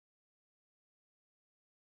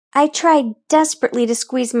I tried desperately to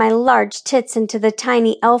squeeze my large tits into the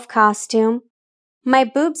tiny elf costume. My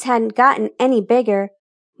boobs hadn't gotten any bigger,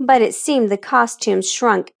 but it seemed the costume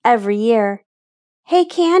shrunk every year. Hey,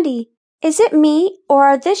 Candy, is it me, or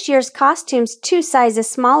are this year's costumes 2 sizes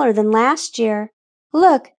smaller than last year?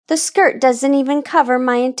 Look, the skirt doesn't even cover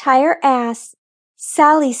my entire ass.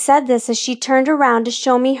 Sally said this as she turned around to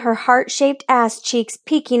show me her heart-shaped ass cheeks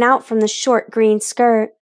peeking out from the short green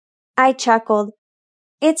skirt. I chuckled.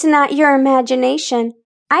 It's not your imagination.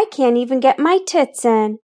 I can't even get my tits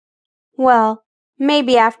in. Well,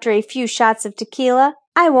 maybe after a few shots of tequila,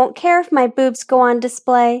 I won't care if my boobs go on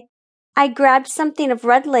display. I grabbed something of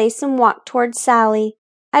red lace and walked toward Sally.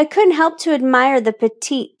 I couldn't help to admire the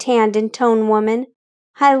petite, tanned and toned woman.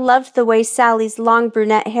 I loved the way Sally's long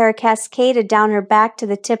brunette hair cascaded down her back to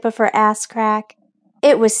the tip of her ass crack.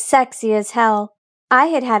 It was sexy as hell. I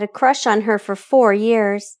had had a crush on her for 4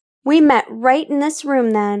 years. We met right in this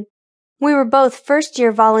room then. We were both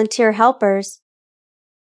first-year volunteer helpers.